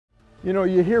You know,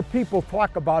 you hear people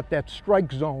talk about that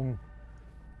strike zone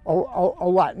a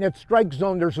lot. And that strike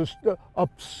zone, there's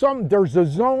a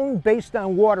zone based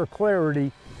on water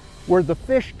clarity where the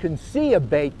fish can see a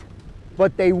bait,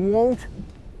 but they won't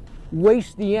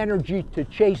waste the energy to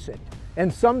chase it.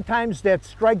 And sometimes that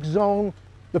strike zone,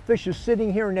 the fish is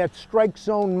sitting here and that strike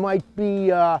zone might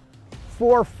be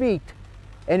 4 feet.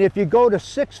 And if you go to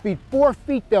 6 feet, 4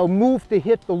 feet, they'll move to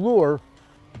hit the lure.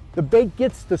 The bait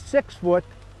gets to 6 foot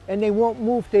and they won't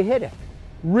move to hit it.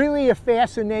 Really a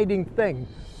fascinating thing,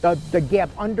 the gap,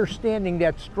 understanding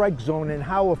that strike zone and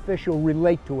how a fish will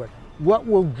relate to it. What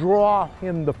will draw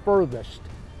him the furthest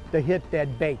to hit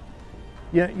that bait?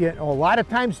 You know, a lot of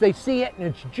times they see it and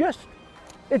it's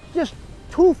just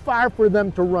too far for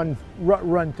them to run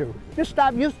to. Just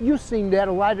stop. You've seen that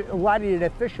a lot of you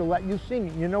that fish a lot. You've seen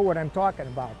it. You know what I'm talking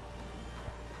about.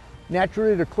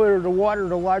 Naturally, the clearer the water,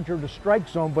 the larger the strike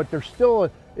zone. But there's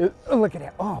still look at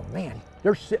that. Oh man,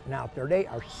 they're sitting out there. They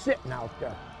are sitting out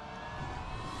there.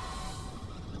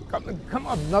 Come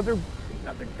on, another.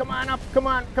 Come on up. Come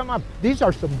on. These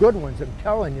are some good ones. I'm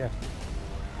telling you.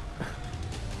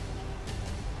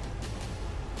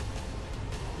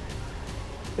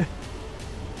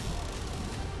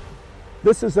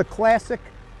 This is a classic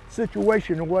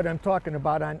situation of what I'm talking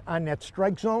about on that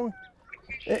strike zone.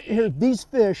 Here, these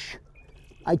fish,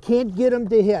 I can't get them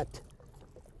to hit.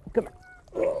 Come on.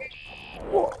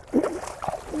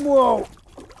 Whoa.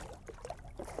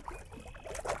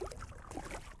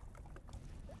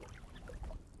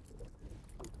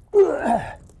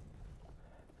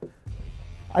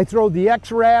 I throw the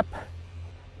X-Wrap.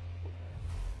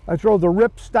 I throw the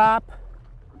RipStop.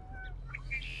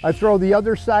 I throw the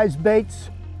other size baits,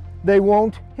 they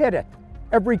won't hit it.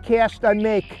 Every cast I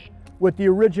make with the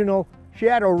original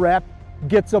Shadow Wrap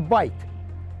gets a bite.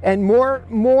 And more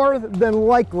than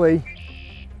likely,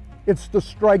 it's the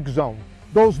strike zone.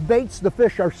 Those baits, the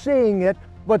fish are seeing it,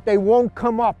 but they won't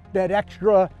come up that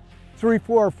extra 3,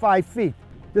 4, or 5 feet.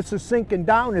 This is sinking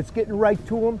down, it's getting right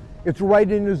to them, it's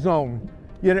right in the zone.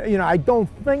 You know, I don't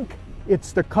think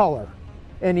it's the color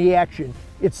and the action.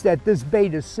 It's that this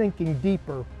bait is sinking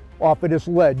deeper off of this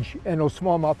ledge and those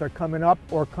smallmouth are coming up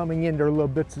or coming in, they're a little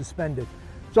bit suspended.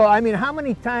 So, I mean, how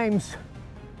many times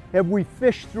have we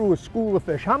fished through a school of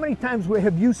fish? How many times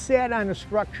have you sat on a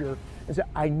structure and said,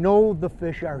 I know the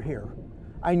fish are here.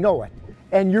 I know it.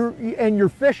 And you're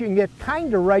fishing it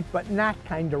kind of right, but not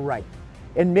kind of right.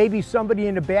 And maybe somebody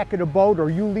in the back of the boat, or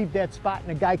you leave that spot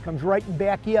and a guy comes right in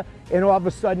back of you and all of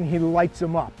a sudden he lights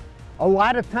them up. A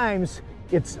lot of times,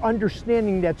 it's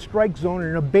understanding that strike zone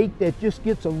and a bait that just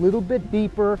gets a little bit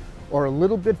deeper or a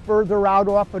little bit further out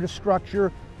off of the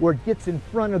structure where it gets in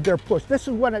front of their push. This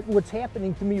is what's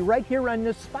happening to me right here on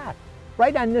this spot,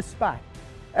 right on this spot.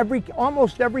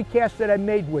 Almost every cast that I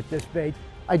made with this bait,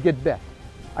 I get bit.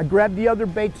 I grab the other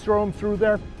baits, throw them through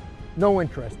there, no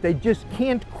interest. They just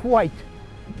can't quite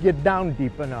get down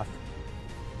deep enough.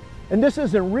 And this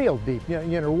isn't real deep. You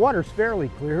know, the water's fairly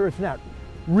clear. It's not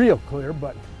real clear,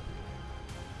 but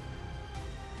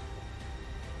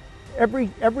every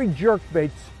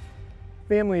jerkbaits,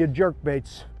 family of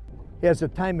jerkbaits, has a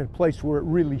time and place where it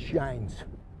really shines.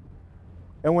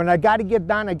 And when I got to get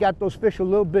down, I got those fish a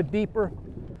little bit deeper.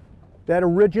 That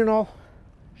original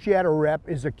Shadow Wrap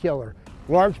is a killer.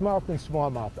 Largemouth and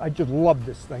smallmouth. I just love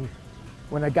this thing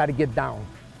when I got to get down.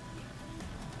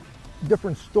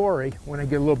 Different story when I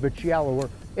get a little bit shallower.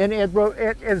 And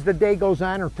as the day goes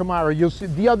on, or tomorrow, you'll see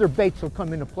the other baits will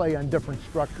come into play on different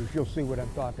structures. You'll see what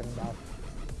I'm talking about.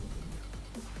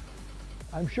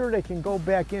 I'm sure they can go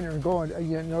back in and go,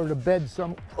 you know, to bed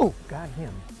some. Oh, got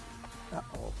him.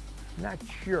 Uh-oh, not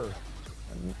sure.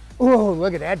 Oh,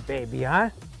 look at that baby, huh?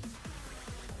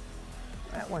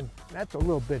 That one, that's a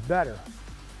little bit better.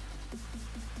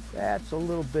 That's a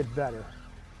little bit better.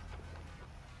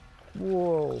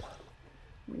 Whoa,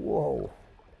 whoa.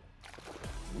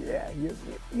 Yeah,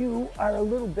 you are a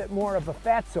little bit more of a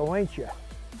fatso, ain't you?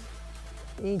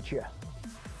 Ain't you?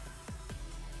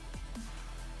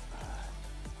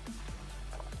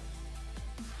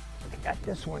 I got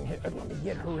this one here. Let me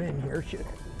get her in here.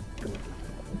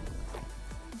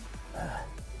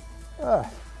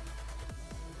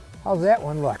 How's that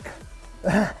one look?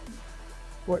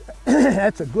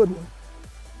 That's a good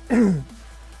one.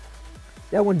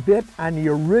 That one bit on the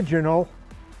original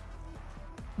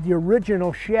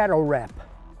Shadow Wrap.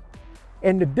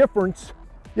 And the difference,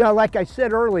 you know, like I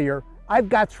said earlier, I've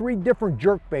got 3 different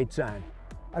jerkbaits on.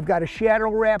 I've got a Shadow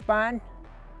Wrap on,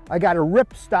 I got a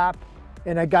RipStop,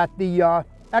 and I got the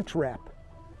X-Wrap.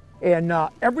 And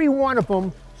every one of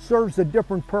them serves a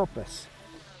different purpose.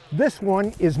 This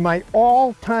one is my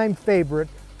all-time favorite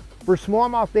for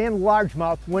smallmouth and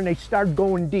largemouth when they start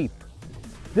going deep.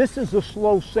 This is a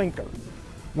slow sinker.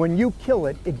 When you kill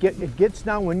it, it gets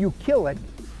down. When you kill it,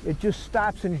 it just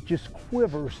stops and it just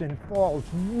quivers and falls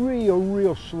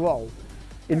real slow.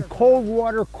 In cold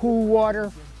water, cool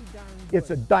water, it's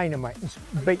a dynamite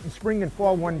bait in spring and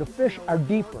fall when the fish are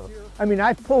deeper. I mean,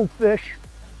 I've pulled fish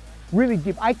really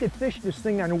deep. I could fish this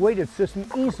thing on a weighted system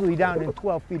easily down in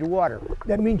 12 feet of water.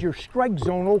 That means your strike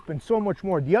zone opens so much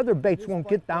more. The other baits won't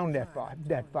get down that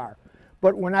far.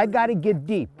 But when I got to get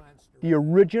deep, the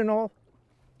original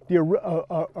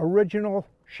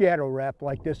shadow wrap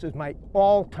like this is my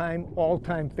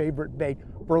all-time favorite bait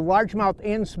for largemouth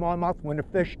and smallmouth when the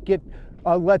fish get,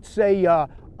 let's say,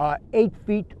 8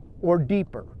 feet or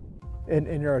deeper. And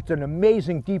it's an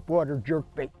amazing deep water jerk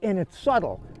bait, and it's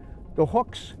subtle. The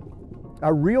hooks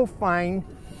are real fine.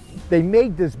 They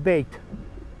made this bait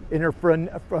in a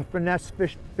finesse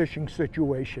fishing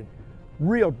situation.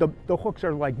 The hooks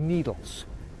are like needles.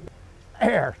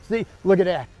 There, see, look at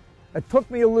that. It took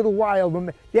me a little while.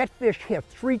 That fish hit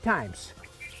 3 times.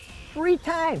 3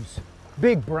 times.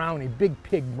 Big brownie, big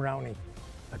pig brownie.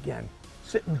 Again,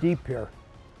 sitting deep here.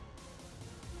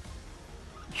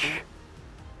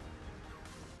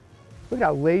 Look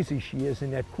how lazy she is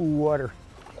in that cool water.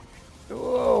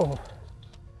 Oh,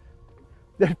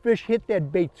 that fish hit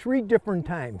that bait 3 different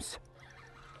times.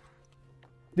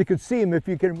 You could see him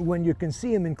when you can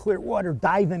see him in clear water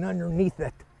diving underneath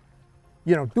it.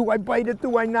 You know, do I bite it?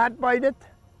 Do I not bite it?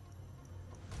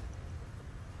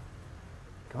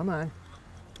 Come on.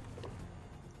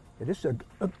 This is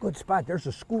a good spot. There's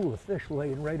a school of fish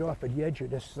laying right off at the edge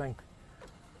of this thing.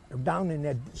 They're down in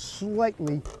that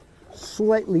slightly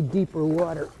deeper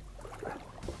water.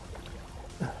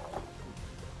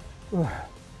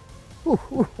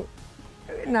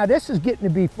 Now this is getting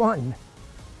to be fun.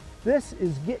 This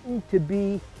is getting to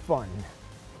be fun.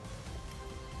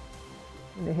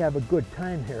 And they have a good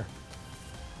time here.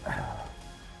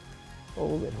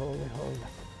 Hold it. Again.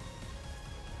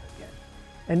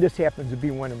 And this happens to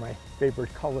be one of my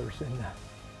favorite colors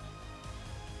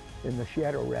in the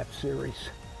shadow wrap series.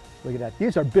 Look at that.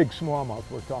 These are big smallmouth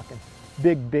we're talking.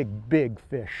 Big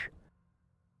fish.